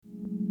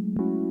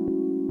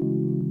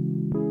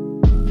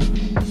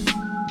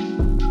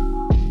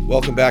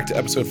Welcome back to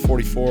episode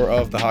 44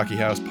 of the Hockey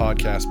House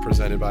podcast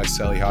presented by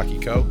Sally Hockey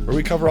Co., where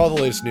we cover all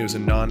the latest news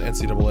in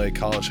non-NCAA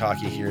college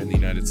hockey here in the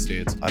United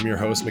States. I'm your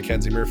host,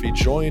 Mackenzie Murphy,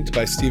 joined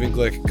by Stephen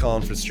Glick,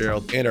 Colin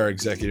Fitzgerald, and our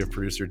executive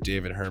producer,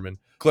 David Herman.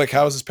 Glick,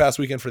 how was this past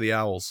weekend for the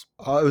Owls?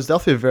 It was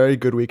definitely a very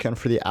good weekend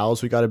for the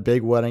Owls. We got a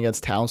big win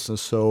against Townsend,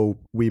 so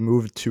we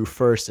moved to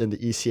first in the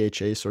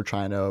ECHA.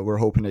 So we're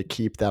hoping to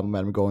keep that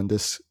momentum going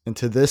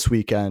into this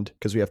weekend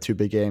because we have two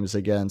big games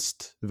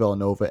against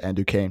Villanova and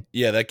Duquesne.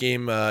 Yeah, that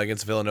game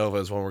against Villanova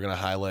is one we're going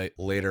to highlight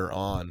later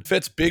on.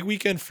 Fitz, big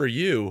weekend for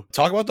you.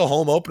 Talk about the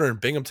home opener in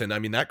Binghamton. I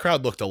mean, that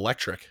crowd looked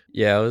electric.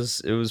 Yeah,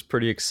 it was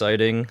pretty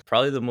exciting.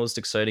 Probably the most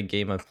exciting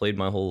game I've played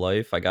my whole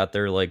life. I got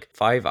there like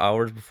 5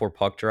 hours before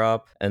puck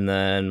drop, and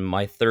then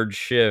my third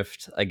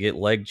shift, I get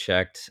leg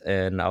checked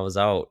and I was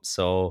out.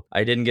 So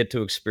I didn't get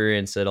to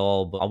experience it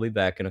all, but I'll be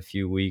back in a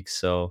few weeks.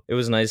 So it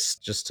was nice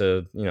just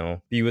to,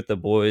 be with the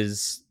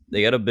boys.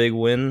 They got a big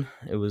win.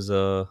 It was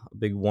a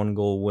big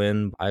 1-goal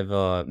win.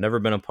 I've never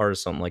been a part of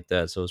something like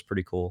that, so it was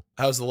pretty cool.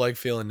 How's the leg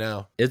feeling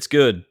now? It's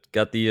good.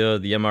 Got the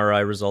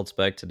MRI results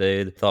back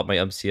today. Thought my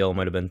MCL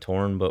might have been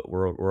torn, but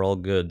we're all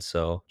good.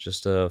 So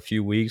just a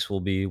few weeks, we'll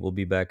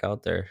be back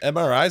out there.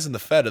 MRIs in the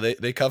Fed, are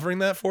they covering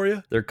that for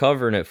you? They're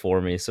covering it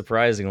for me,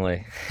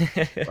 surprisingly.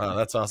 Wow,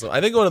 that's awesome.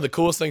 I think one of the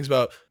coolest things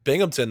about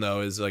Binghamton,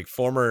 though, is like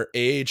former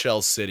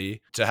AHL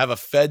city to have a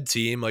Fed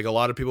team. Like a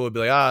lot of people would be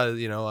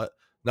like,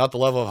 not the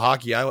level of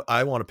hockey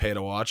I want to pay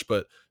to watch,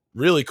 but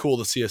really cool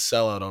to see a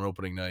sellout on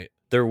opening night.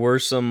 There were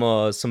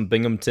some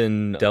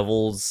Binghamton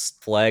Devils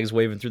flags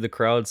waving through the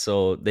crowd,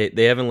 so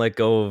they haven't let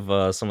go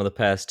of some of the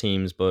past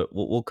teams, but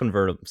we'll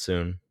convert them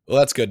soon. Well,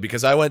 that's good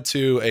because I went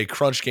to a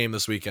Crunch game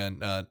this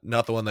weekend,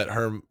 not the one that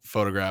Herm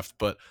photographed,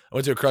 but I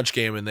went to a Crunch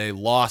game and they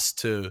lost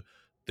to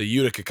the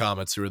Utica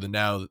Comets, who are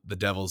now the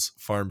Devils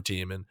farm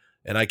team,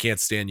 and I can't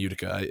stand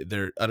Utica.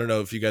 I don't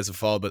know if you guys have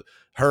followed, but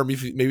Herm,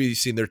 maybe you've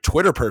seen their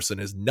Twitter person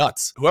is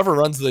nuts. Whoever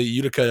runs the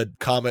Utica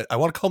Comet, I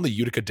want to call them the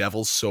Utica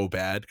Devils so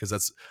bad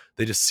because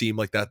they just seem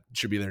like that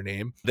should be their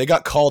name. They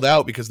got called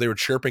out because they were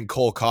chirping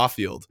Cole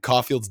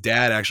Caulfield's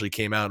dad actually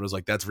came out and was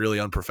like, that's really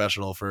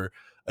unprofessional for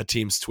a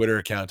team's Twitter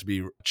account to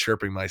be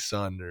chirping my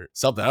son or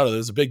something. I don't know.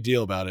 There's a big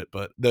deal about it,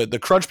 but the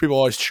Crunch people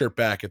always chirp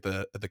back at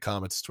the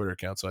Comets Twitter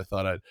account. So I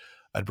thought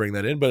I'd bring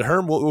that in. But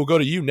Herm, we'll go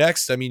to you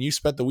next. I mean, you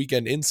spent the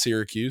weekend in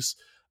Syracuse.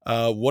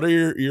 What are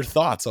your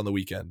thoughts on the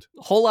weekend?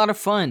 A whole lot of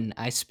fun.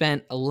 I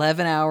spent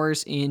 11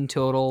 hours in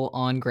total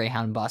on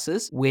Greyhound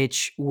buses,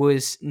 which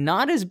was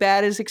not as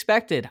bad as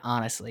expected,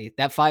 honestly.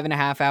 That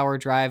 5.5-hour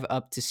drive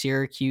up to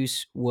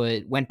Syracuse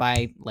went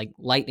by like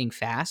lightning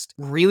fast.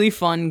 Really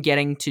fun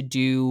getting to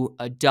do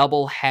a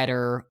double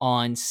header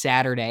on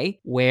Saturday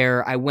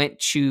where I went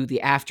to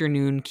the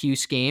afternoon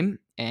Cuse game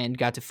and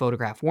got to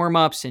photograph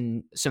warm-ups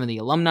and some of the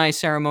alumni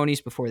ceremonies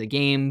before the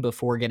game,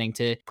 before getting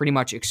to pretty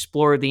much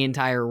explore the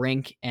entire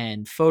rink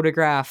and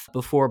photograph,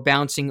 before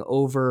bouncing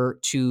over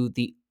to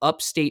the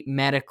Upstate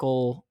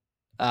Medical,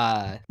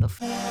 the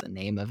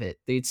name of it.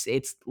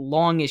 It's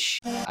long as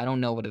shit. I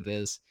don't know what it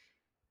is.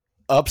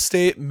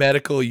 Upstate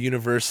Medical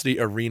University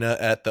Arena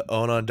at the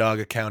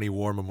Onondaga County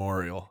War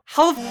Memorial.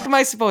 How the f*** am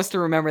I supposed to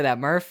remember that,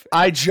 Murph?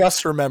 I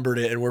just remembered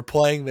it, and we're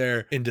playing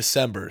there in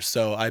December,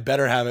 so I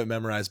better have it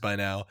memorized by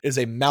now. It's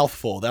a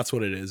mouthful. That's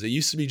what it is. It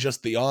used to be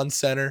just the On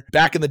Center.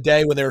 Back in the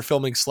day when they were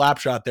filming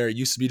Slapshot there, it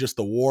used to be just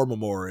the War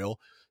Memorial.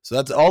 So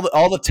that's all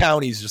the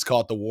townies just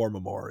call it the War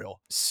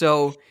Memorial.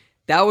 So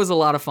that was a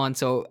lot of fun.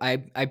 So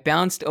I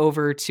bounced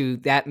over to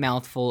that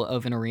mouthful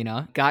of an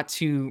arena, got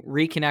to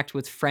reconnect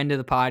with friend of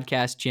the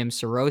podcast, Jim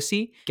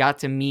Sorosi, got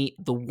to meet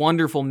the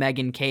wonderful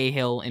Megan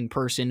Cahill in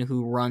person,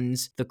 who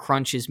runs the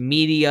Crunch's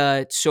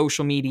media,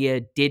 social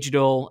media,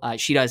 digital.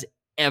 She does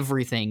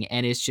everything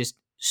and is just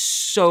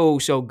so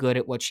good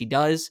at what she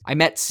does. I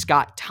met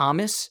Scott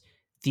Thomas,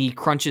 the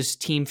Crunch's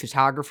team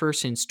photographer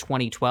since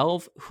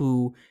 2012,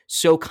 who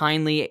so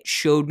kindly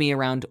showed me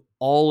around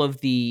all of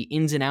the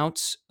ins and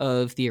outs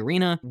of the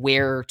arena,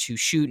 where to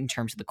shoot in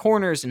terms of the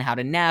corners and how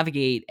to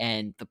navigate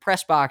and the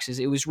press boxes.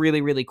 It was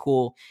really, really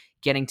cool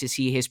getting to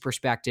see his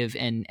perspective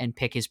and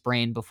pick his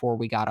brain before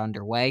we got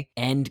underway,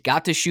 and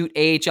got to shoot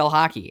AHL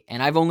hockey.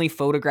 And I've only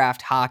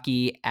photographed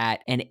hockey at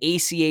an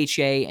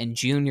ACHA and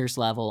juniors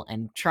level,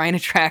 and trying to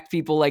track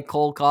people like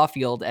Cole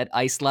Caulfield at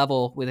ice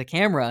level with a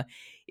camera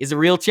is a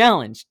real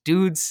challenge.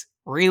 Dude's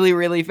really,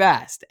 really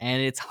fast,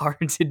 and it's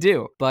hard to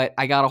do. But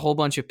I got a whole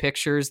bunch of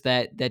pictures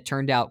that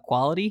turned out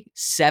quality.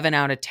 7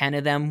 out of 10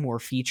 of them were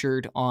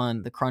featured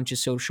on the Crunch's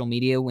social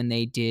media when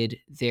they did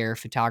their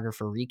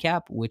photographer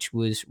recap, which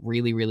was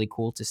really, really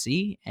cool to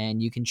see.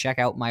 And you can check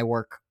out my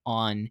work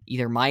on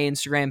either my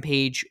Instagram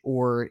page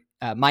or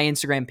my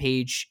Instagram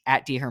page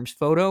at Herm's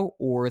Photo,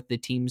 or the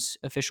team's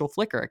official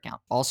Flickr account.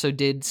 Also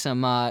did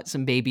some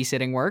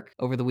babysitting work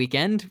over the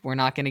weekend. We're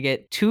not going to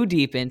get too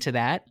deep into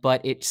that,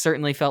 but it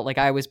certainly felt like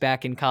I was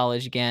back in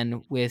college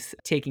again with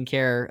taking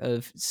care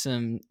of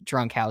some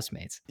drunk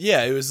housemates.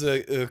 Yeah, it was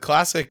a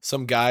classic.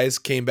 Some guys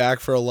came back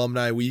for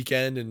alumni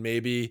weekend and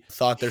maybe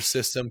thought their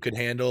system could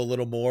handle a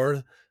little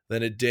more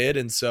than it did.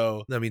 And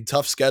so, I mean,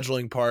 tough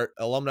scheduling part.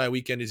 Alumni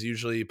weekend is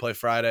usually you play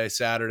Friday,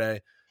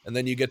 Saturday, and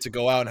then you get to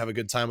go out and have a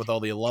good time with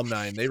all the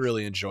alumni, and they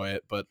really enjoy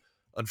it. But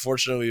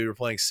unfortunately, we were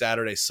playing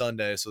Saturday,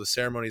 Sunday, so the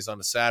ceremony's on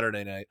a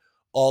Saturday night.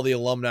 All the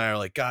alumni are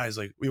like, guys,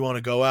 like, we want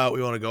to go out.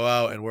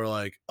 And we're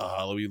like,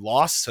 we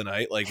lost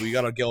tonight. Like, we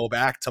got to go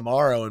back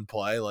tomorrow and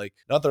play. Like,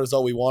 not the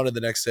result we wanted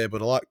the next day, but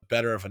a lot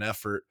better of an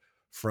effort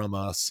from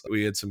us.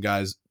 We had some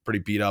guys pretty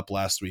beat up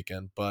last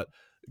weekend, but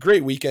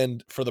great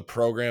weekend for the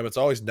program. It's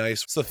always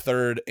nice. It's the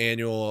third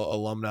annual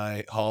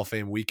Alumni Hall of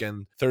Fame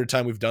weekend. Third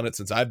time we've done it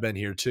since I've been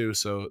here too.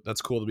 So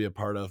that's cool to be a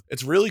part of.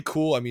 It's really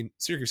cool. I mean,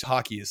 Syracuse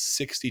hockey is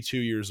 62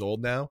 years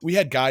old now. We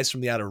had guys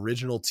from that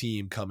original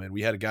team come in.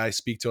 We had a guy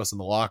speak to us in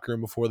the locker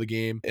room before the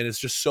game. And it's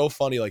just so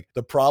funny. Like,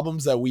 the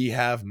problems that we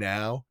have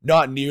now,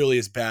 not nearly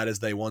as bad as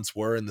they once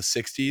were in the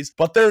 60s,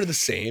 but they're the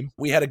same.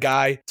 We had a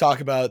guy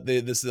talk about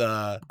this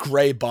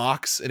gray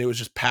box, and it was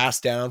just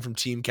passed down from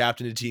team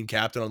captain to team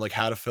captain on like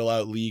how to fill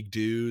out league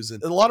dues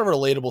and a lot of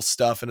relatable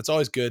stuff. And it's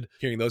always good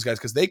hearing those guys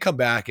because they come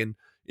back and,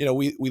 you know,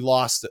 we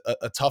lost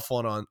a tough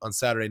one on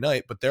Saturday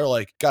night, but they're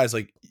like, guys,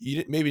 like,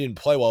 you maybe didn't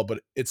play well,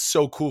 but it's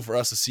so cool for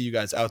us to see you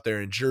guys out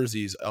there in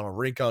jerseys on a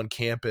rink on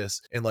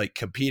campus and like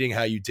competing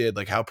how you did,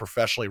 like how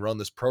professionally run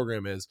this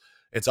program is.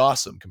 It's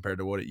awesome compared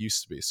to what it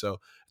used to be. So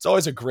it's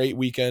always a great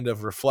weekend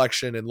of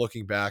reflection and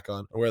looking back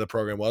on where the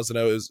program was. And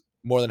I was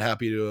more than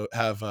happy to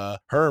have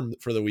Herm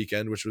for the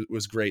weekend, which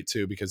was great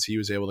too, because he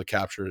was able to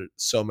capture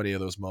so many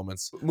of those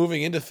moments.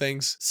 Moving into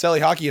things,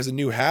 Selly Hockey has a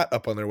new hat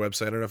up on their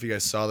website. I don't know if you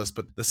guys saw this,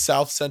 but the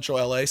South Central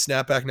LA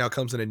snapback now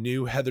comes in a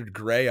new heathered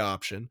gray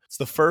option. It's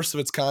the first of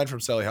its kind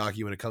from Selly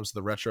Hockey when it comes to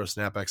the retro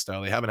snapback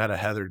style. They haven't had a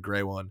heathered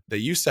gray one. They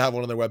used to have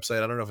one on their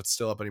website. I don't know if it's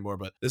still up anymore,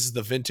 but this is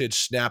the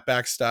vintage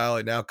snapback style.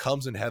 It now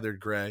comes in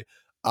heathered gray.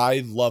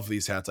 I love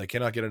these hats. I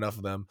cannot get enough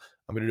of them.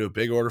 I'm going to do a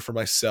big order for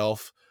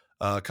myself.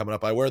 Coming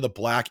up, I wear the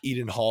black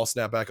Eden Hall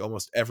snapback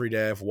almost every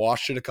day. I've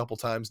washed it a couple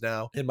times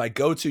now. And my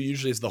go-to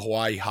usually is the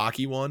Hawaii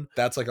hockey one.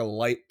 That's like a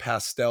light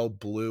pastel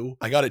blue.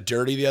 I got it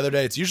dirty the other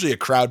day. It's usually a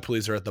crowd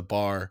pleaser at the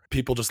bar.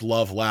 People just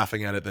love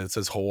laughing at it that it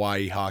says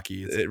Hawaii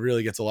hockey. It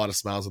really gets a lot of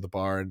smiles at the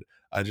bar. And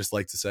I just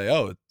like to say,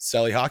 oh,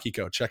 Selly Hockey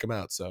Co. Check them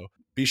out. So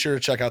be sure to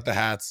check out the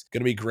hats.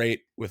 Going to be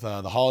great with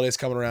the holidays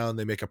coming around.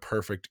 They make a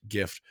perfect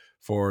gift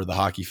for the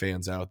hockey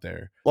fans out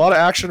there. A lot of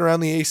action around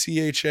the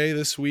ACHA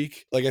this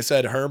week. Like I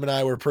said, Herm and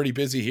I were pretty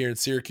busy here in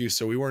Syracuse,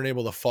 so we weren't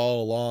able to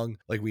follow along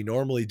like we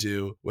normally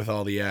do with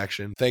all the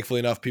action. Thankfully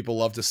enough, people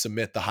love to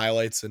submit the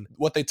highlights and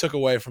what they took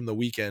away from the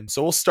weekend.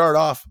 So we'll start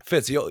off.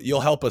 Fitz,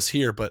 you'll help us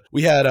here, but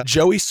we had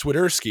Joey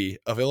Swiderski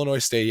of Illinois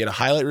State. He had a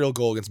highlight reel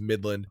goal against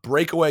Midland.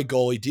 Breakaway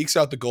goal. He dekes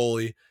out the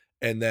goalie.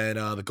 And then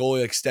the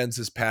goalie extends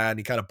his pad and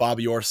he kind of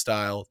Bobby Orr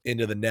style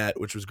into the net,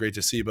 which was great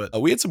to see. But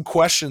we had some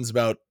questions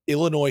about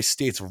Illinois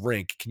State's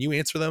rink. Can you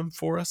answer them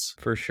for us?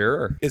 For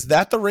sure. Is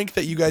that the rink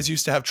that you guys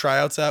used to have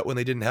tryouts at when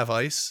they didn't have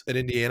ice at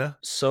Indiana?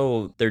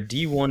 So their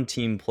D1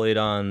 team played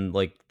on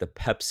like the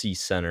Pepsi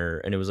Center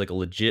and it was like a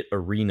legit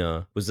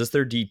arena. Was this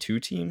their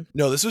D2 team?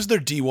 No, this was their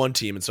D1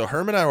 team. And so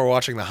Herm and I were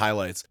watching the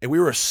highlights and we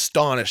were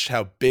astonished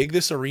how big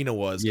this arena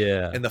was.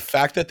 Yeah. And the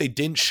fact that they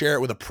didn't share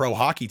it with a pro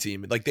hockey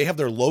team. Like they have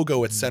their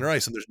logo at center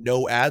ice and there's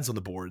no ads on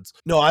the boards.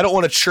 No, I don't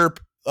want to chirp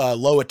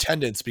low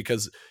attendance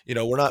because, you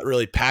know, we're not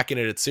really packing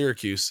it at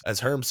Syracuse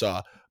as Herm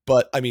saw.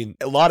 But I mean,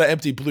 a lot of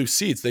empty blue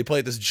seats. They play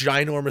at this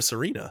ginormous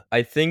arena.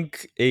 I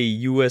think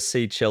a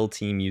USHL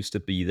team used to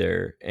be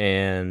there.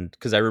 And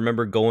because I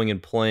remember going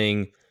and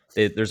playing,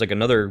 there's like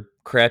another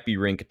crappy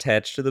rink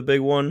attached to the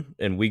big one,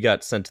 and we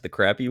got sent to the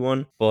crappy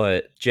one.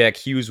 But Jack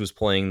Hughes was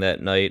playing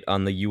that night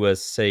on the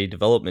USA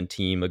development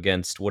team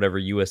against whatever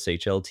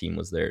USHL team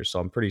was there. So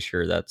I'm pretty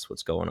sure that's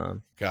what's going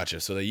on.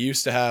 Gotcha. So they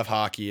used to have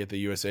hockey at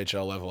the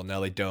USHL level. Now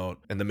they don't.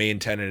 And the main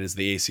tenant is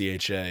the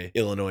ACHA,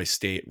 Illinois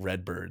State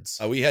Redbirds.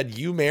 We had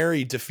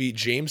UMary defeat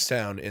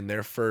Jamestown in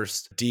their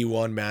first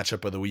D1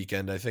 matchup of the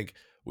weekend. I think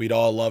we'd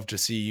all love to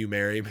see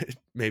UMary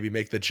maybe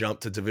make the jump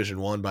to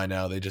Division I by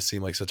now. They just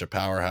seem like such a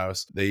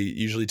powerhouse. They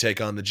usually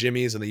take on the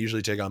Jimmies and they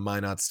usually take on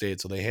Minot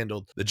State. So they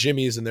handled the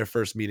Jimmies in their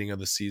first meeting of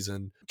the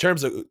season. In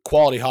terms of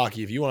quality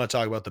hockey, if you want to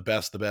talk about the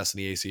best in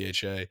the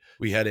ACHA,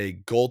 we had a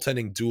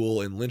goaltending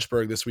duel in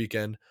Lynchburg this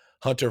weekend.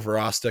 Hunter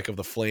Verostek of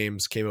the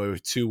Flames came away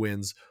with 2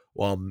 wins,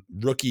 while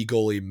rookie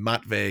goalie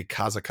Matvey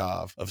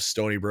Kazakov of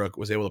Stony Brook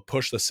was able to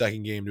push the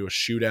second game to a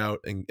shootout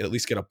and at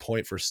least get a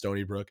point for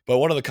Stony Brook. But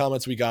one of the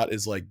comments we got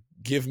is like,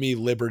 give me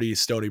Liberty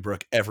Stony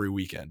Brook every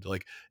weekend.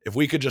 Like if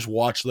we could just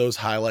watch those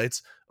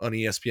highlights on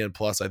ESPN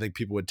Plus, I think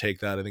people would take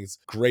that. I think it's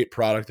a great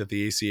product that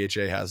the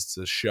ACHA has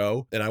to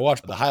show. And I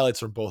watched the highlights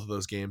from both of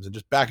those games and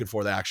just back and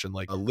forth action.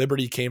 Like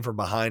Liberty came from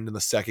behind in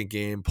the second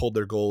game, pulled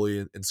their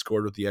goalie and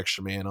scored with the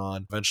extra man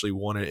on, eventually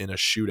won it in a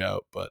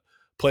shootout. But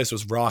place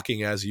was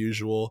rocking as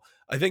usual.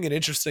 I think an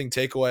interesting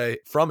takeaway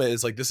from it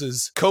is like, this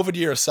is COVID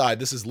year aside,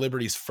 this is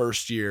Liberty's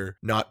first year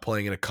not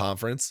playing in a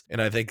conference.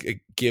 And I think it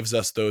gives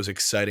us those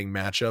exciting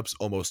matchups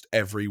almost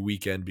every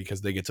weekend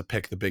because they get to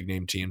pick the big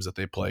name teams that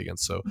they play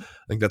against. So I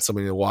think that's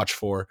something to watch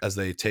for as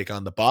they take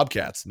on the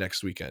Bobcats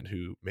next weekend,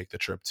 who make the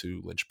trip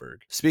to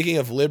Lynchburg. Speaking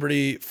of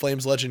Liberty,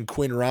 Flames legend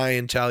Quinn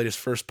Ryan tallied his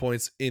first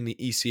points in the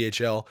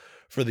ECHL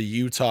for the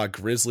Utah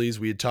Grizzlies.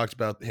 We had talked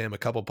about him a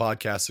couple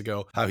podcasts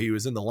ago, how he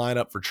was in the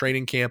lineup for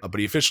training camp, but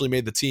he officially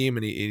made the team,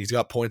 and he's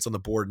got points on the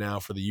board now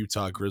for the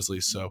Utah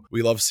Grizzlies. So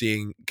we love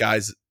seeing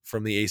guys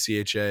from the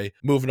ACHA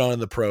moving on in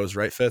the pros,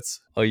 right,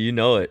 Fitz? Oh, you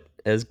know it.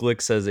 As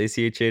Glick says,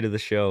 ACHA to the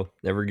show.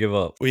 Never give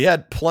up. We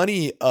had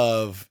plenty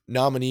of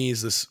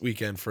nominees this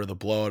weekend for the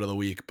blowout of the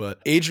week, but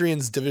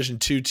Adrian's Division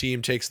II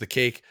team takes the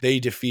cake.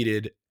 They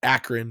defeated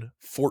Akron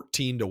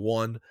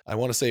 14-1. I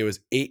want to say it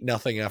was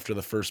 8-0 after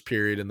the first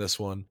period in this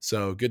one.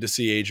 So good to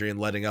see Adrian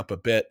letting up a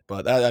bit,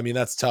 but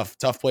that's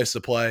tough place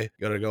to play.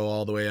 Got to go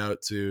all the way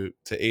out to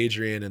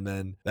Adrian, and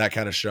then that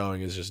kind of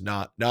showing is just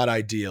not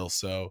ideal.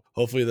 So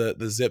hopefully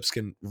the Zips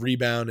can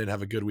rebound and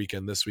have a good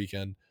weekend this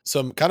weekend.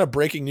 Some kind of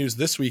breaking news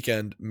this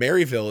weekend: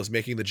 Maryville is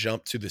making the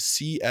jump to the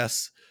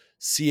CHL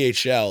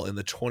in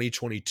the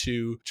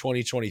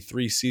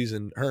 2022-2023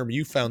 season. Herm,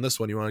 you found this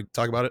one. You want to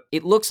talk about it?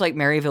 It looks like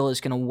Maryville is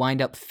going to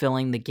wind up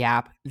filling the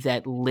gap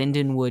that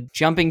Lindenwood,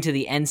 jumping to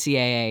the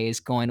NCAA, is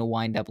going to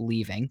wind up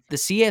leaving. The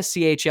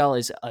CSCHL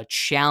is a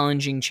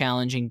challenging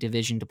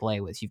division to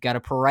play with. You've got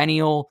a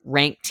perennial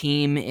ranked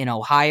team in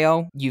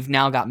Ohio. You've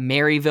now got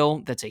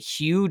Maryville. That's a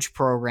huge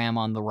program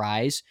on the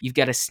rise. You've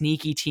got a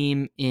sneaky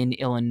team in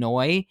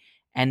Illinois.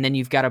 And then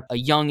you've got a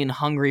young and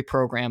hungry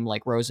program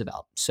like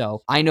Roosevelt.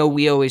 So I know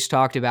we always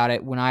talked about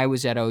it when I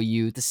was at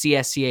OU. The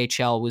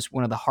CSCHL was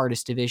one of the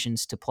hardest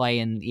divisions to play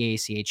in the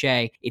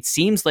ACHA. It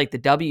seems like the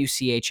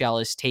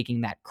WCHL is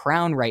taking that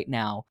crown right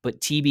now,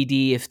 but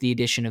TBD if the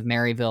addition of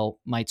Maryville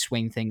might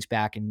swing things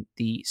back in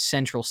the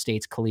Central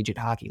States Collegiate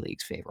Hockey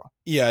League's favor.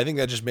 Yeah, I think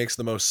that just makes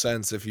the most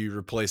sense if you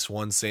replace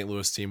one St.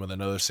 Louis team with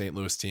another St.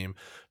 Louis team. In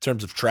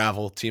terms of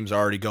travel, teams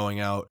are already going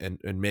out and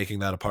making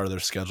that a part of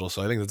their schedule.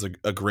 So I think that's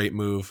a great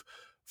move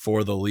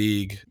for the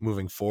league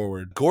moving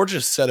forward.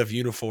 Gorgeous set of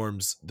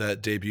uniforms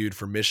that debuted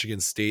for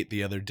Michigan State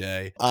the other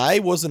day. I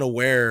wasn't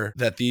aware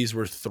that these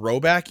were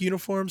throwback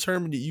uniforms.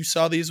 Herm, you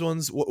saw these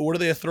ones. What are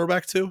they a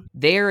throwback to?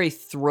 They're a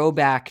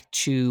throwback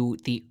to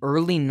the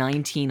early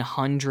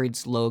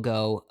 1900s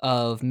logo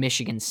of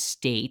Michigan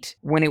State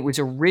when it was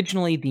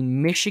originally the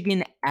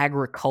Michigan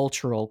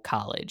Agricultural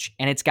College.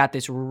 And it's got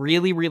this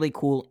really, really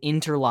cool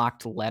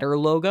interlocked letter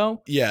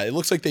logo. Yeah, it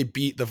looks like they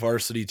beat the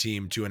varsity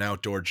team to an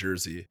outdoor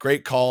jersey.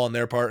 Great call on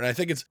their part. And I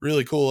think it's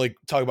really cool, like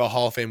talk about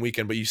Hall of Fame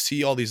weekend, but you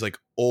see all these like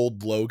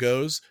old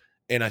logos.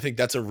 And I think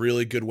that's a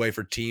really good way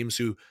for teams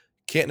who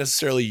can't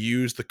necessarily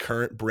use the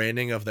current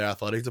branding of their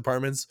athletic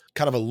departments.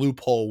 Kind of a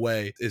loophole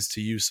way is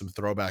to use some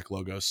throwback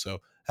logos. So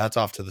hats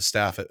off to the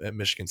staff at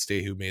Michigan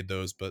State who made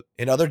those. But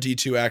in other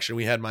D2 action,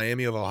 we had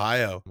Miami of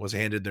Ohio was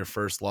handed their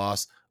first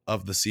loss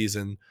of the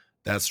season.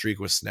 That streak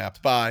was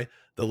snapped by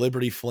the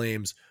Liberty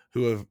Flames,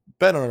 who have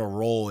been on a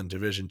roll in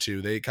Division II.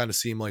 They kind of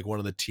seem like one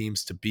of the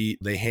teams to beat.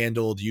 They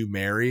handled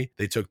UMary.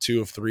 They took 2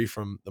 of 3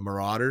 from the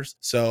Marauders.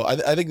 So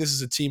I think this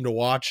is a team to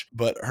watch,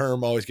 but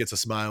Herm always gets a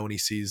smile when he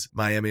sees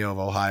Miami of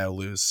Ohio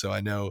lose. So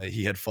I know that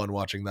he had fun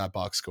watching that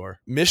box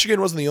score.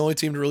 Michigan wasn't the only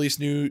team to release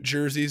new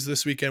jerseys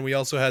this weekend. We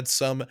also had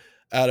some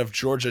out of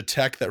Georgia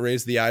Tech that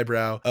raised the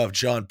eyebrow of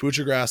John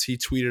Buchagrass. He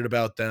tweeted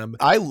about them.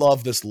 I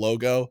love this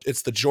logo.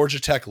 It's the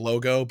Georgia Tech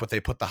logo, but they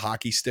put the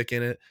hockey stick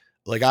in it.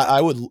 Like I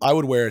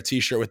would wear a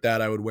t-shirt with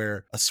that. I would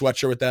wear a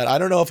sweatshirt with that. I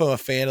don't know if I'm a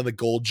fan of the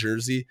gold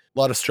jersey, a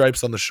lot of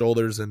stripes on the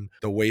shoulders and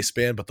the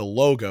waistband, but the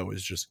logo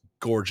is just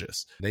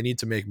gorgeous. They need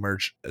to make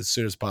merch as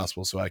soon as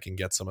possible so I can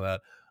get some of that.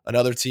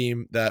 Another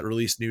team that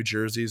released new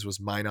jerseys was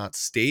Minot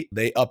State.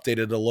 They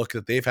updated a look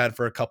that they've had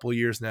for a couple of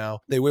years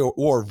now. They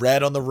wore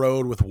red on the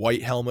road with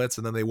white helmets,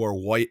 and then they wore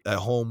white at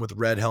home with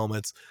red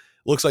helmets.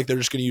 Looks like they're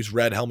just going to use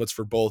red helmets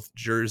for both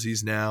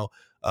jerseys now.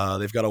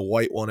 They've got a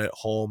white one at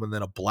home and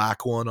then a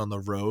black one on the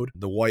road.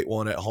 The white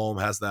one at home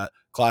has that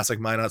classic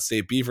Minot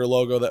State Beaver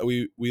logo that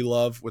we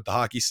love with the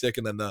hockey stick.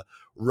 And then the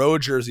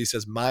road jersey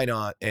says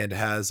Minot and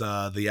has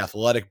the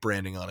athletic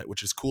branding on it,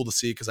 which is cool to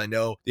see because I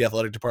know the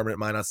athletic department at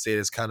Minot State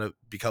has kind of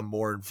become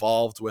more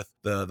involved with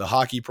the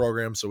hockey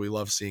program. So we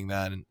love seeing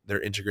that, and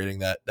they're integrating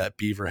that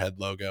Beaver head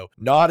logo.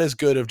 Not as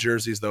good of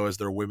jerseys, though, as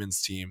their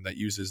women's team that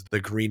uses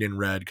the green and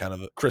red kind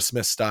of a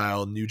Christmas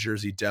style New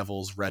Jersey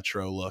Devils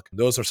retro look.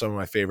 Those are some of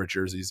my favorite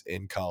jerseys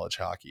in college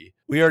hockey.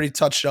 We already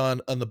touched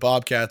on the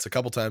Bobcats a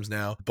couple times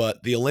now,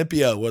 but the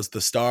Olympia was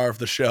the star of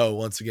the show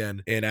once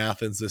again in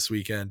Athens this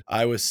weekend.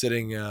 I was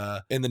sitting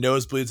in the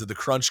nosebleeds of the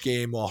Crunch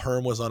game while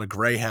Herm was on a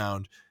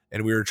Greyhound,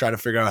 and we were trying to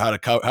figure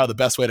out how the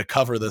best way to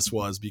cover this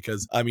was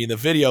because, I mean, the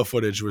video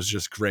footage was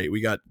just great.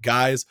 We got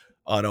guys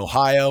on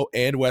Ohio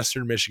and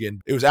Western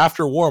Michigan. It was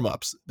after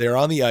warmups. They're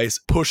on the ice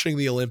pushing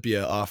the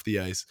Olympia off the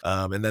ice,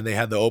 and then they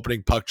had the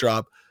opening puck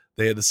drop.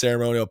 they had the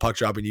ceremonial puck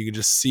drop, and you can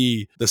just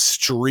see the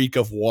streak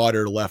of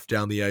water left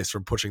down the ice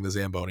from pushing the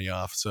Zamboni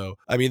off. So,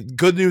 I mean,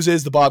 good news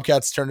is the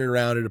Bobcats turned it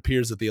around. It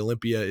appears that the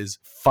Olympia is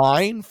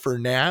fine for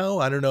now.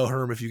 I don't know,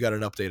 Herm, if you got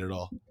an update at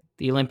all.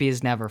 The Olympia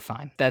is never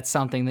fine. That's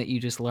something that you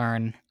just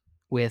learn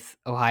with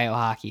Ohio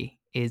hockey.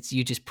 Is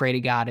you just pray to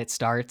God it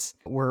starts.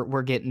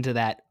 We're getting to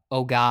that,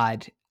 oh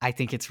God, I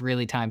think it's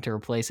really time to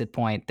replace it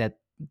point that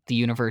the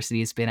university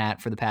has been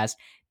at for the past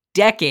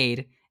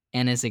decade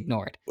and is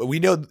ignored. We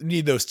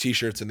need those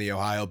t-shirts in the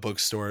Ohio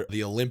bookstore.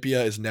 The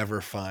Olympia is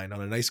never fine,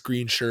 on a nice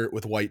green shirt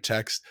with white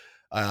text.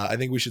 I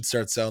think we should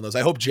start selling those.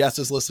 I hope Jess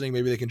is listening.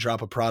 Maybe they can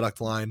drop a product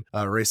line,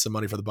 raise some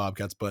money for the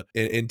Bobcats. But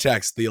in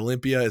text, the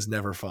Olympia is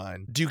never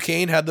fine.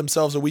 Duquesne had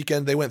themselves a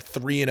weekend. They went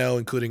 3-0,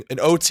 including an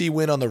OT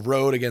win on the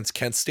road against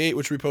Kent State,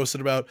 which we posted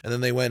about. And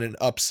then they went and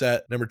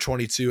upset number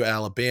 22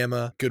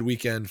 Alabama. Good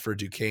weekend for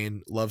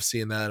Duquesne. Love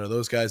seeing that. Or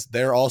those guys,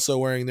 they're also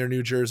wearing their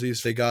new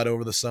jerseys they got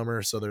over the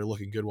summer, so they're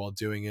looking good while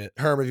doing it.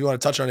 Herm, if you want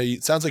to touch on it,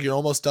 it sounds like you're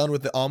almost done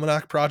with the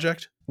Almanac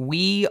project.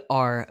 We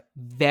are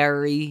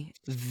very,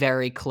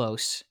 very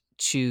close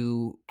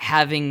to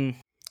having,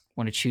 I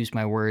want to choose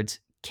my words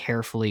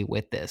carefully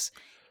with this,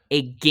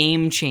 a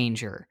game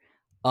changer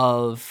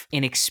of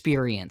an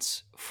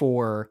experience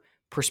for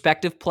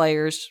prospective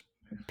players,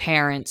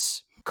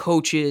 parents,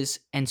 coaches,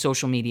 and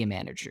social media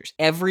managers.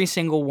 Every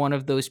single one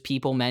of those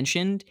people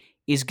mentioned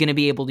is going to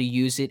be able to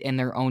use it in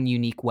their own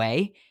unique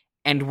way.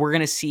 And we're going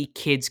to see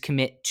kids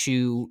commit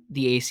to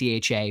the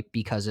ACHA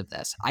because of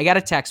this. I got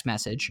a text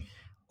message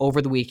over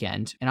the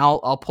weekend, and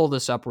I'll pull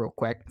this up real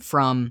quick,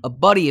 from a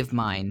buddy of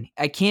mine.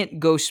 I can't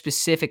go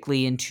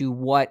specifically into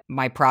what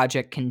my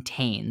project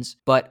contains,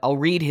 but I'll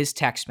read his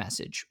text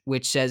message,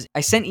 which says,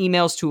 I sent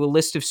emails to a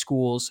list of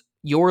schools,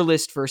 your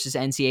list versus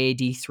NCAA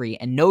D3,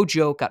 and no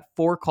joke, got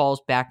 4 calls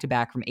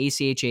back-to-back from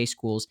ACHA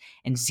schools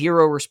and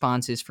 0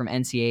 responses from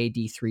NCAA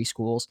D3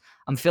 schools.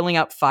 I'm filling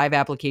out 5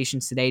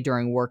 applications today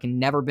during work and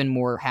never been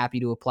more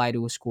happy to apply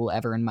to a school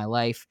ever in my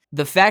life.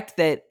 The fact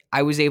that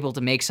I was able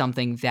to make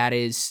something that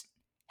is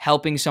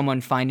helping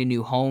someone find a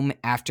new home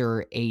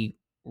after a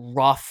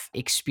rough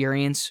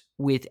experience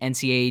with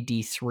NCAA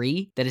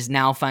D3 that is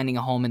now finding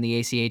a home in the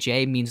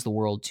ACHA means the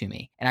world to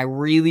me. And I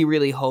really,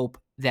 really hope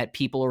that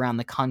people around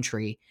the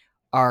country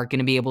are going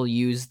to be able to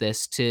use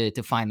this to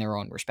find their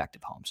own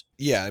respective homes.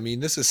 Yeah, I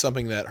mean, this is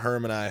something that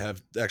Herm and I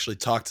have actually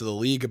talked to the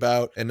league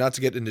about, and not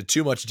to get into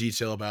too much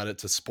detail about it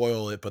to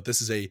spoil it, but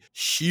this is a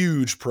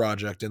huge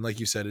project. And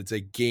like you said, it's a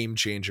game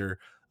changer.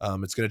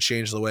 It's going to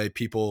change the way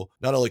people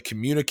not only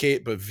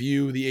communicate, but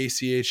view the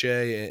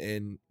ACHA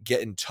and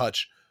get in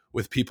touch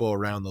with people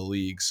around the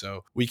league.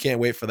 So we can't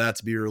wait for that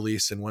to be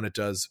released. And when it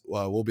does,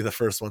 we'll be the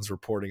first ones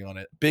reporting on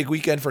it. Big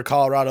weekend for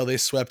Colorado. They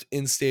swept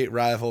in-state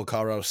rival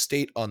Colorado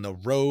State on the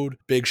road.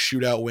 Big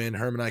shootout win.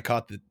 Herm and I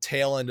caught the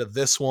tail end of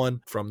this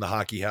one from the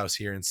Hockey House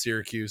here in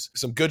Syracuse.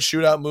 Some good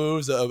shootout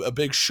moves, a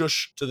big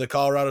shush to the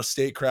Colorado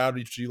State crowd,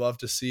 which you love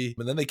to see.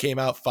 And then they came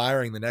out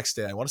firing the next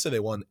day. I want to say they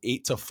won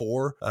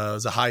 8-4. It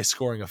was a high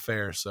scoring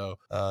affair. So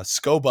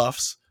SCO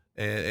Buffs.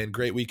 And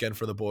great weekend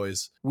for the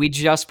boys. We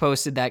just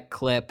posted that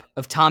clip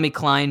of Tommy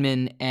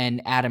Kleinman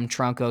and Adam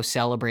Trunco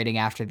celebrating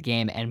after the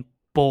game, and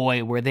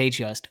boy, were they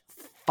just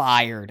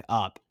fired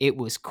up. It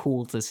was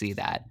cool to see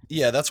that.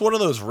 Yeah, that's one of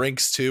those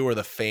rinks too where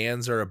the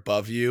fans are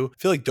above you. I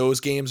feel like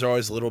those games are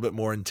always a little bit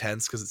more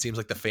intense because it seems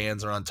like the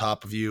fans are on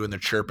top of you and they're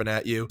chirping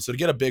at you. So to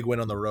get a big win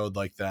on the road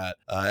like that,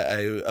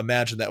 I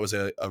imagine that was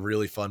a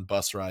really fun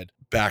bus ride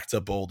back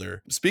to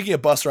Boulder. Speaking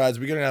of bus rides,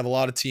 we're going to have a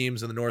lot of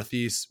teams in the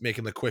Northeast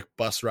making the quick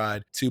bus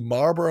ride to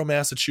Marlborough,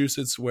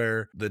 Massachusetts,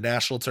 where the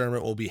national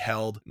tournament will be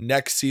held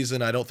next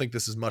season. I don't think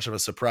this is much of a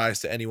surprise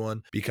to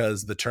anyone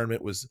because the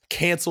tournament was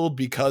canceled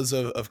because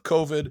of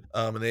COVID,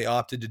 and they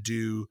opted to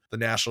do the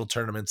national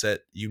tournaments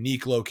at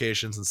unique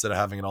locations instead of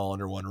having it all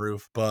under one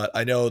roof. But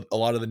I know a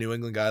lot of the New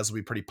England guys will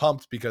be pretty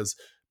pumped because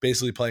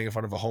basically playing in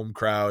front of a home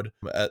crowd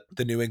at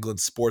the New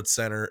England Sports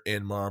Center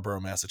in Marlborough,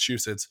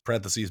 Massachusetts,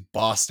 parentheses,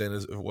 Boston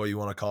is what you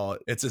want to call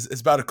it. It's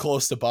about as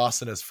close to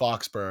Boston as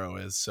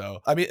Foxborough is. So,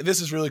 I mean,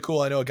 this is really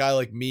cool. I know a guy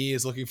like me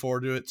is looking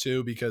forward to it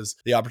too, because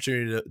the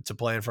opportunity to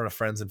play in front of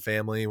friends and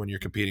family when you're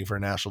competing for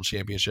a national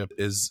championship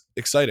is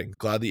exciting.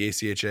 Glad the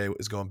ACHA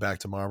is going back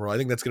to Marlborough. I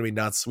think that's going to be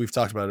nuts. We've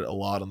talked about it a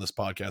lot on this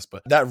podcast,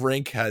 but that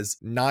rink has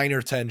 9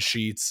 or 10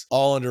 sheets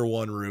all under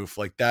one roof.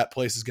 Like, that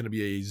place is going to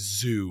be a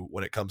zoo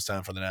when it comes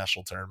time for the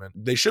national tournament.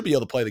 They should be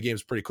able to play the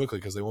games pretty quickly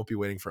because they won't be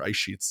waiting for ice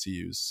sheets to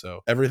use.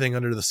 So everything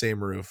under the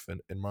same roof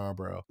in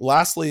Marlborough.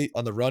 Lastly,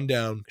 on the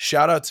rundown,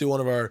 shout out to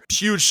one of our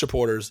huge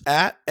supporters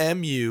at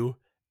MU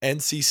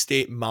NC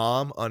State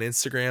Mom on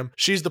Instagram.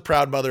 She's the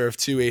proud mother of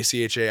 2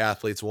 ACHA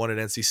athletes, one at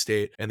NC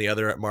State and the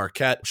other at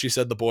Marquette. She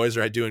said the boys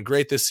are doing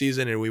great this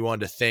season, and we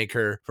wanted to thank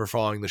her for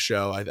following the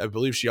show. I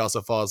believe she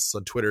also follows us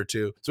on Twitter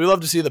too. So we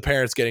love to see the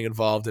parents getting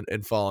involved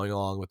and following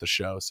along with the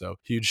show. So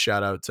huge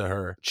shout out to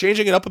her.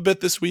 Changing it up a bit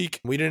this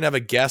week. We didn't have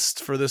a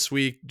guest for this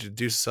week due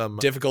to some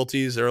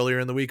difficulties earlier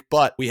in the week,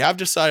 but we have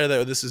decided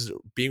that this is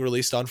being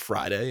released on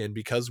Friday. And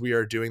because we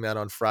are doing that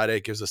on Friday,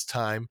 it gives us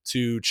time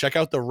to check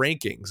out the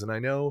rankings. And I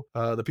know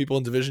the the people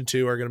in Division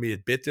 2 are going to be a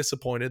bit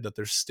disappointed that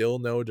there's still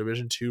no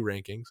Division 2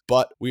 rankings,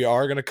 but we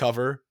are going to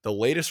cover the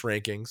latest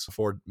rankings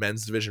for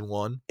men's Division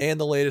 1 and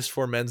the latest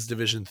for men's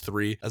Division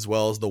 3, as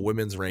well as the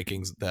women's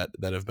rankings that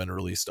have been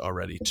released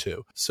already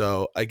too.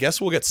 So I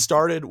guess we'll get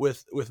started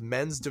with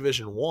men's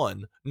Division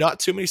 1. Not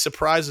too many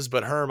surprises,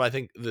 but Herm, I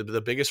think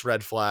the biggest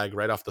red flag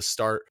right off the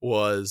start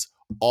was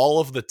all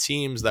of the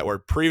teams that were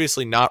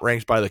previously not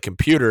ranked by the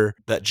computer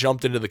that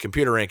jumped into the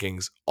computer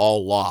rankings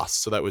all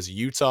lost. So that was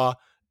Utah,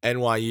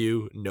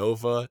 NYU,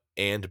 Nova,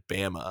 and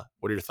Bama.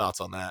 What are your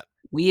thoughts on that?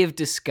 We have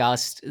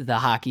discussed the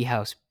Hockey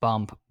House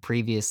bump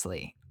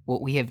previously.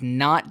 What we have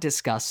not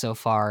discussed so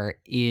far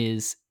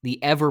is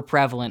the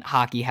ever-prevalent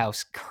Hockey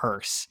House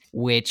curse,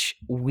 which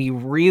we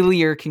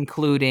really are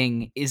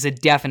concluding is a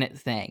definite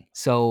thing.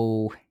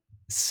 So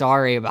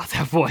sorry about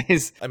that,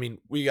 boys. I mean,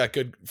 we got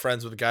good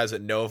friends with the guys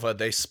at Nova.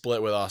 They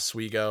split with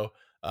Oswego.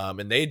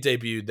 And they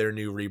debuted their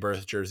new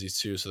Rebirth jerseys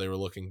too, so they were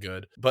looking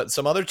good. But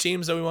some other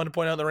teams that we want to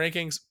point out in the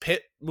rankings,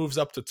 Pitt moves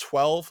up to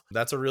 12.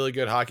 That's a really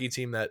good hockey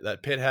team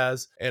that Pitt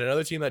has. And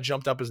another team that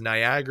jumped up is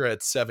Niagara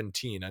at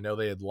 17. I know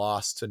they had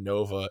lost to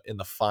Nova in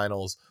the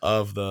finals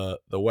of the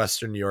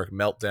Western New York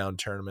Meltdown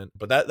tournament.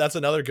 But that's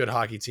another good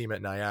hockey team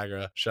at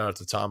Niagara. Shout out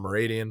to Tom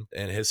Moradian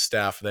and his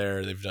staff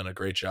there. They've done a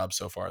great job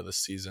so far this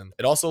season.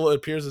 It also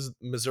appears as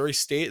Missouri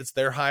State. It's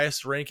their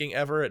highest ranking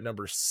ever at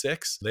number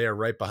 6. They are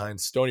right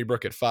behind Stony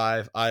Brook at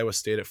 5. Iowa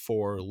State at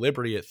 4,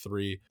 Liberty at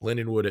 3,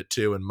 Lindenwood at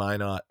 2, and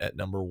Minot at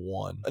number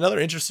 1. Another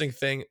interesting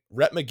thing,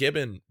 Rhett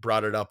McGibbon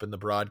brought it up in the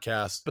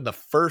broadcast in the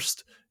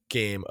first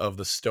game of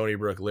the Stony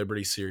Brook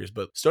Liberty series,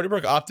 but Stony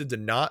Brook opted to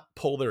not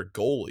pull their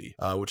goalie,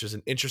 which is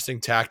an interesting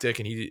tactic.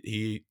 And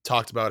he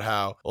talked about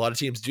how a lot of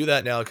teams do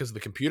that now because of the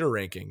computer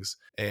rankings.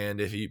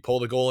 And if you pull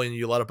the goalie and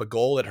you let up a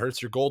goal, it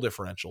hurts your goal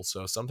differential.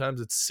 So sometimes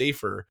it's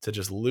safer to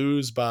just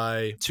lose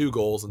by 2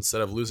 goals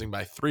instead of losing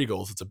by 3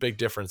 goals. It's a big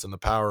difference in the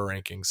power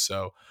rankings.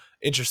 So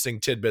interesting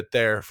tidbit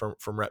there from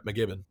Rhett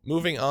McGibbon.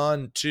 Moving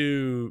on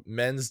to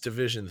men's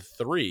Division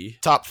 3.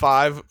 Top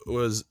 5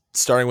 was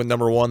starting with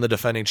number 1, the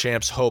defending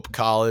champs, Hope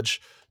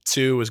College.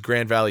 2 was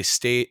Grand Valley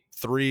State.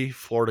 3,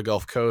 Florida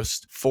Gulf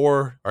Coast.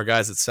 4, our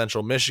guys at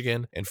Central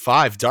Michigan. And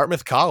 5,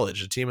 Dartmouth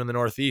College, a team in the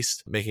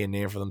Northeast, making a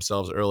name for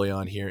themselves early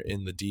on here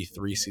in the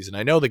D3 season.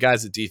 I know the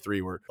guys at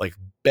D3 were like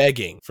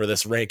begging for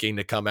this ranking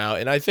to come out,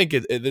 and I think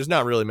there's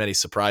not really many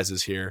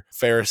surprises here.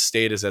 Ferris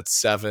State is at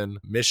 7,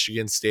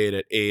 Michigan State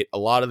at 8. A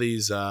lot of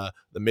these, the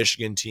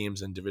Michigan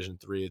teams in Division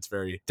 3, it's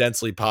very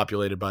densely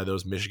populated by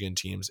those Michigan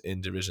teams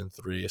in Division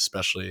 3,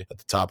 especially at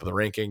the top of the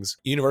rankings.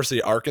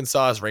 University of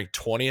Arkansas is ranked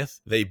 20th.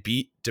 They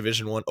beat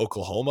Division 1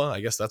 Oklahoma. I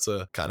guess that's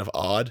a kind of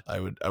odd. I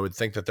would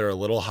think that they're a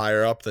little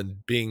higher up than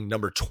being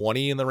number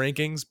 20 in the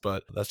rankings,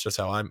 but that's just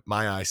how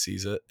my eye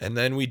sees it. And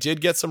then we did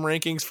get some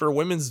rankings for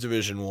women's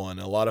Division 1.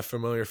 A lot of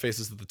familiar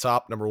faces at the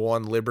top. Number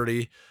 1,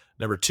 Liberty.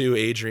 Number 2,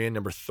 Adrian.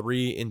 Number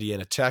 3,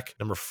 Indiana Tech.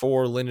 Number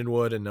 4,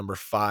 Lindenwood. And number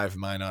 5,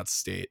 Minot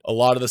State. A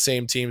lot of the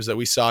same teams that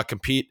we saw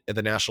compete at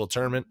the national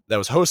tournament that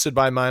was hosted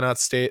by Minot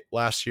State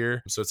last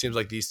year. So it seems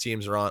like these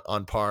teams are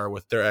on par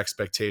with their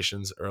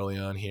expectations early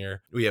on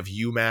here. We have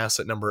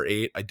UMass at number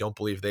 8. I don't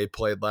believe they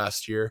played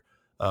last year.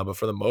 But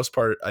for the most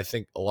part, I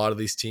think a lot of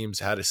these teams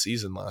had a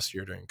season last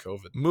year during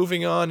COVID.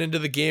 Moving on into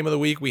the game of the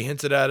week, we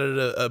hinted at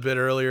it a bit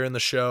earlier in the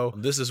show.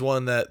 This is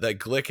one that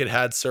Glick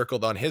had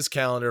circled on his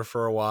calendar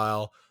for a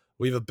while.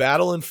 We have a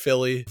battle in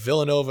Philly.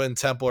 Villanova and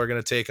Temple are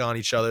going to take on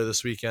each other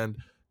this weekend.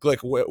 Glick,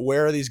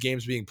 where are these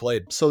games being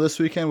played? So this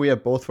weekend we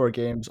have both of our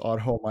games on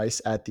home ice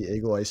at the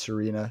Eagle Ice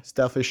Arena. It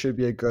definitely should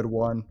be a good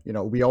one. You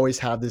know, we always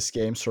have this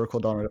game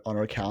circled on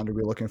our calendar.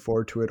 We're looking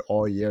forward to it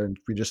all year, and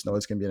we just know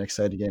it's going to be an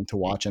exciting game to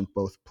watch and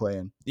both play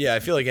in. Yeah, I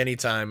feel like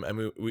anytime, I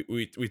mean,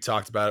 we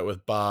talked about it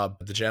with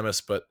Bob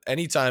DeGemis, but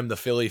anytime the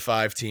Philly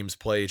 5 teams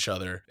play each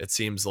other, it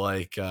seems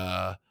like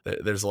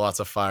there's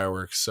lots of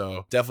fireworks.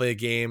 So definitely a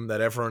game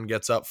that everyone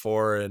gets up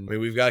for. And I mean,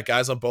 we've got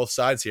guys on both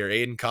sides here.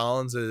 Aiden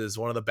Collins is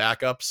one of the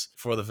backups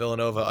for the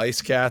Villanova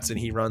Ice Cats, and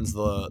he runs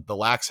the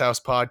Lax House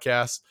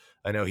podcast.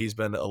 I know he's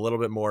been a little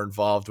bit more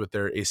involved with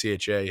their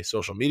ACHA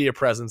social media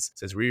presence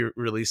since we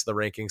released the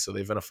rankings, so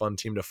they've been a fun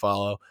team to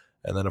follow.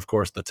 And then, of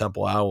course, the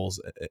Temple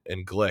Owls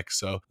and Glick.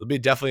 So it'll be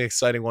definitely an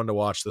exciting one to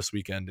watch this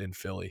weekend in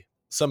Philly.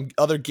 Some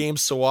other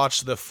games to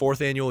watch: the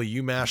 4th annual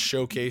UMass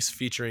Showcase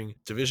featuring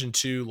Division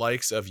II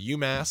likes of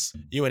UMass,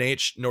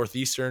 UNH,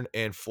 Northeastern,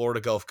 and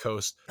Florida Gulf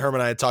Coast. Herm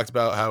and I had talked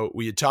about how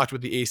we had talked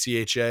with the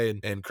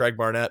ACHA and Craig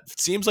Barnett. It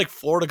seems like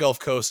Florida Gulf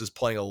Coast is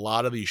playing a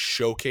lot of these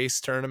showcase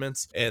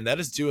tournaments, and that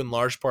is due in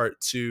large part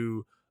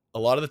to a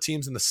lot of the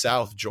teams in the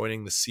South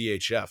joining the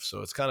CHF.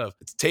 So it's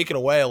taken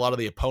away a lot of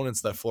the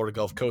opponents that Florida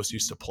Gulf Coast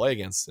used to play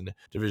against in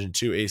Division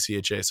II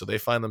ACHA. So they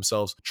find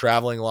themselves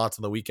traveling lots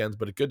on the weekends,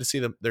 but it's good to see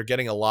them. They're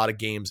getting a lot of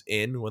games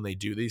in when they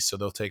do these. So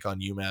they'll take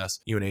on UMass,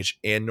 UNH,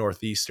 and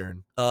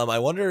Northeastern. I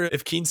wonder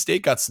if Keene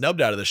State got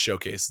snubbed out of this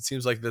showcase. It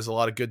seems like there's a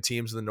lot of good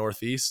teams in the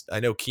Northeast. I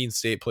know Keene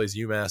State plays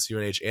UMass,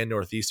 UNH, and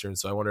Northeastern.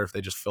 So I wonder if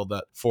they just filled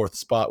that 4th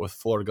spot with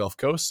Florida Gulf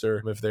Coast,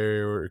 or if they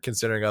were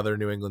considering other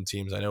New England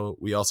teams. I know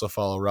we also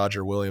follow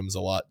Roger Williams Williams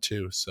a lot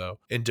too. So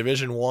in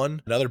Division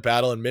 1, another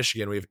battle in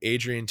Michigan. We have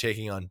Adrian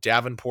taking on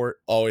Davenport.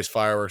 Always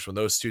fireworks when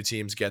those two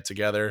teams get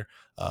together.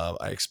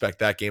 I expect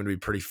that game to be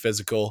pretty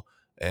physical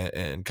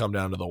and come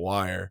down to the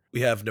wire.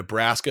 We have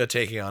Nebraska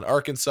taking on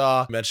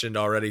Arkansas. Mentioned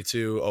already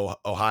too,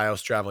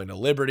 Ohio's traveling to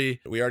Liberty.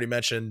 We already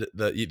mentioned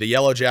the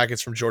Yellow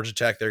Jackets from Georgia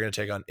Tech. They're going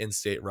to take on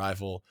in-state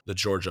rival, the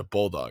Georgia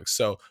Bulldogs.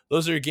 So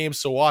those are your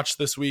games to watch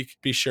this week.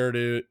 Be sure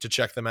to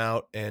check them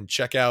out and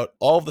check out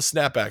all of the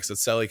snapbacks that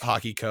Selly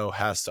Hockey Co.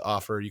 has to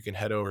offer. You can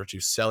head over to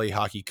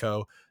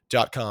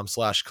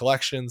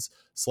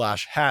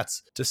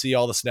sellyhockeyco.com/collections/hats to see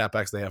all the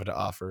snapbacks they have to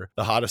offer.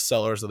 The hottest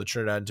sellers are the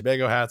Trinidad and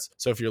Tobago hats.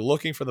 So if you're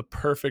looking for the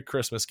perfect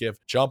Christmas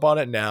gift, jump on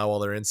it now while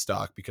they're in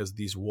stock because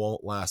these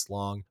won't last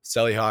long.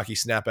 Selly Hockey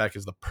snapback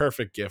is the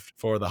perfect gift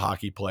for the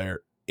hockey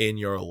player in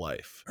your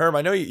life. Herm,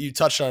 I know you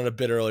touched on it a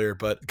bit earlier,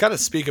 but kind of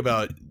speak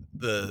about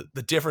the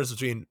difference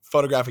between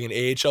photographing an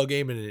AHL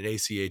game and an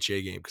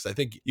ACHA game, because I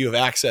think you have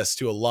access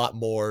to a lot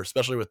more,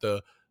 especially with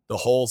the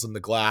holes in the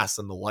glass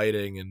and the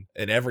lighting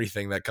and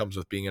everything that comes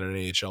with being in an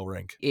AHL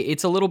rink.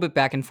 It's a little bit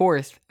back and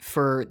forth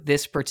for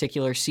this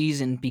particular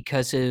season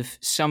because of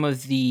some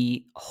of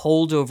the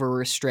holdover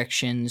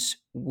restrictions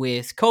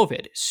with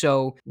COVID.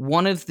 So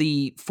one of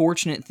the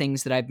fortunate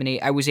things that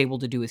I was able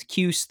to do with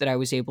Cuse, that I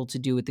was able to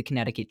do with the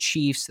Connecticut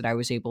Chiefs, that I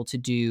was able to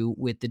do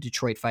with the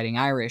Detroit Fighting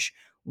Irish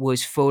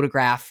was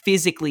photograph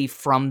physically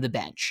from the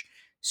bench.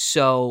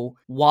 So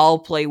while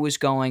play was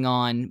going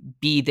on,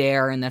 be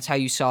there. And that's how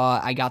you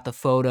saw I got the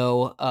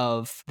photo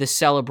of the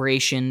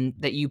celebration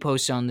that you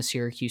posted on the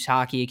Syracuse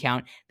hockey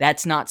account.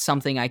 That's not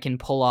something I can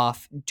pull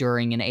off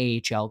during an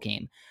AHL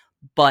game.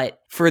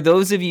 But for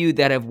those of you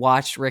that have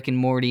watched Rick and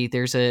Morty,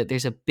 there's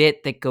a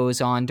bit that goes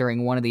on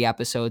during one of the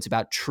episodes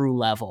about true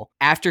level.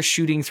 After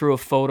shooting through a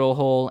photo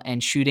hole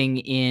and shooting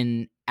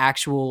in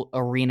actual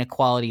arena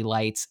quality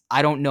lights,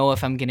 I don't know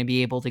if I'm going to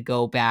be able to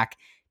go back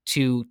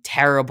to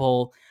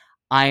terrible.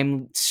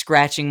 I'm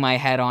scratching my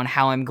head on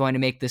how I'm going to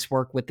make this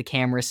work with the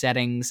camera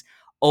settings.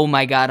 Oh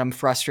my God, I'm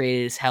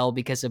frustrated as hell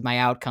because of my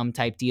outcome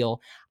type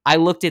deal. I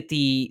looked at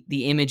the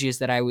images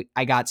that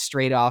I got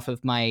straight off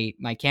of my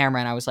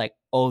camera and I was like,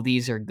 oh,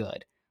 these are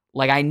good.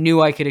 Like I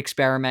knew I could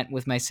experiment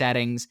with my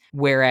settings,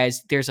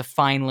 whereas there's a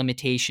fine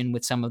limitation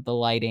with some of the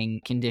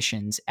lighting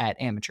conditions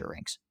at amateur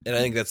rinks. And I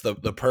think that's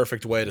the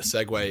perfect way to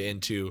segue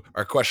into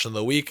our question of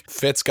the week.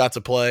 Fitz got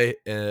to play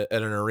at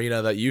an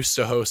arena that used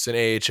to host an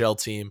AHL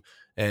team.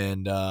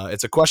 And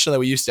it's a question that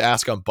we used to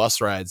ask on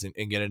bus rides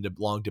and get into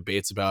long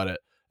debates about it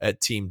at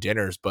team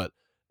dinners. But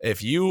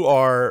if you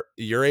are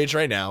your age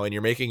right now and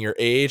you're making your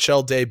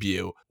AHL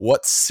debut,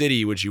 what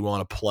city would you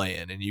want to play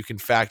in? And you can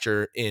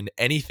factor in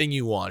anything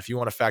you want. If you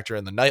want to factor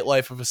in the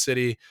nightlife of a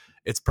city,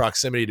 its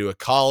proximity to a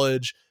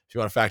college, if you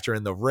want to factor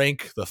in the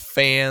rink, the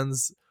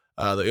fans,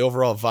 the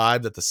overall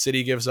vibe that the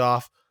city gives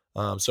off.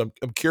 So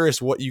I'm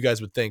curious what you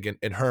guys would think.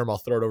 And Herm, I'll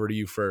throw it over to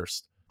you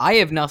first. I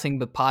have nothing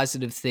but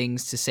positive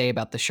things to say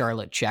about the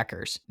Charlotte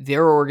Checkers.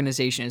 Their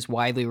organization is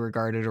widely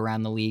regarded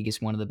around the league as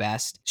one of the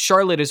best.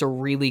 Charlotte is a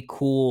really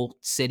cool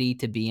city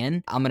to be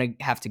in. I'm going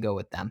to have to go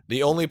with them.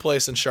 The only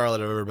place in Charlotte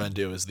I've ever been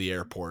to is the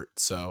airport,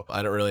 so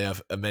I don't really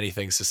have many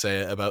things to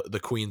say about the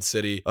Queen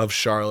City of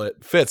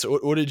Charlotte. Fitz,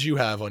 what did you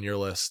have on your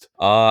list?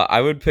 I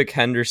would pick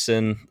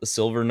Henderson, the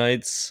Silver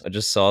Knights. I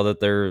just saw that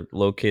they're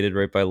located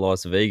right by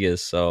Las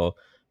Vegas, so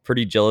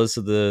pretty jealous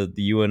of the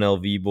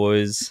UNLV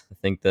boys. I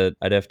think that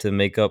I'd have to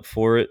make up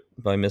for it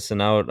by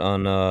missing out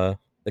on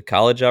the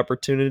college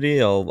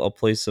opportunity. I'll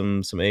play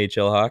some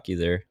AHL hockey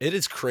there. It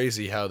is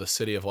crazy how the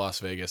city of Las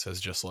Vegas has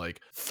just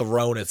like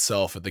thrown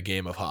itself at the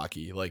game of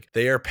hockey. Like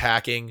they are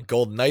packing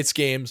Golden Knights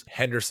games,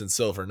 Henderson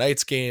Silver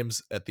Knights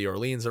games at the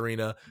Orleans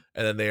Arena,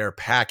 and then they are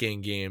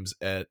packing games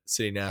at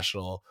City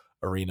National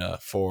Arena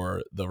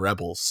for the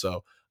Rebels.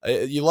 So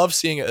you love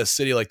seeing a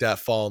city like that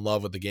fall in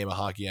love with the game of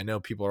hockey. I know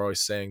people are always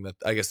saying that,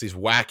 I guess these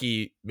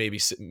wacky, maybe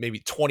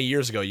 20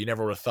 years ago, you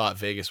never would have thought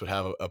Vegas would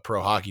have a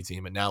pro hockey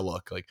team. And now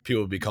look, like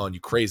people would be calling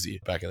you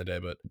crazy back in the day.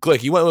 But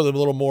Glick, you went with a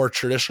little more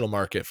traditional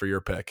market for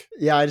your pick.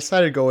 Yeah, I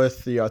decided to go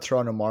with the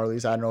Toronto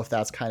Marlies. I don't know if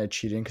that's kind of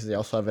cheating because they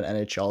also have an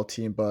NHL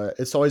team, but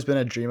it's always been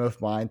a dream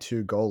of mine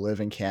to go live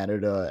in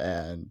Canada.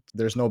 And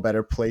there's no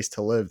better place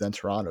to live than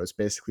Toronto. It's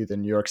basically the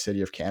New York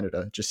City of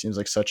Canada. It just seems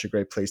like such a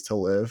great place to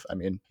live. I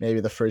mean,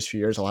 maybe the first few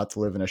years I'll have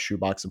to live in a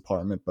shoebox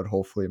apartment, but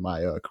hopefully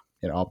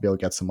I'll be able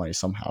to get some money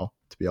somehow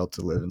to be able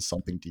to live in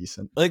something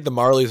decent. I think the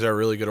Marlies are a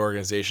really good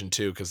organization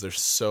too, because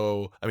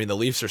the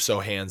Leafs are so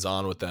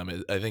hands-on with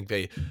them. I think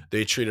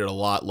they treat it a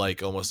lot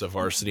like almost a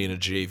varsity and a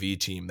JV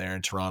team there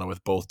in Toronto,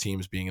 with both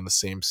teams being in the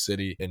same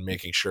city and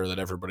making sure that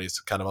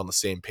everybody's kind of on the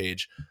same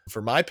page. For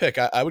my pick,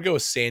 I would go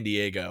with San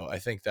Diego. I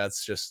think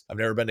that's just, I've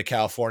never been to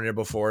California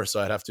before,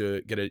 so I'd have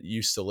to get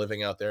used to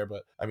living out there.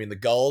 But I mean, the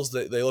Gulls,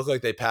 they look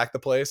like they pack the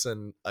place,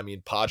 and I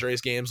mean,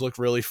 Padres games look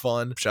really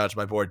fun. Shout out to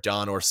my boy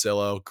Don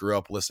Orsillo. Grew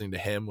up listening to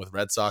him with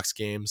Red Sox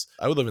games.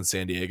 I would live in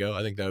San Diego.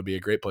 I think that would be a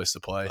great place to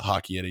play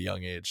hockey at a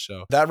young age.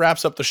 So that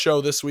wraps up the show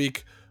this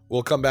week.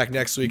 We'll come back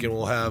next week and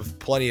we'll have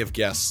plenty of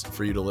guests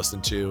for you to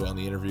listen to on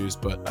the interviews.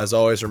 But as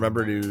always,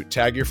 remember to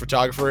tag your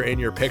photographer in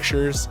your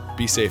pictures.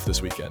 Be safe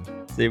this weekend.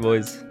 See you,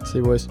 boys. See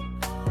you, boys.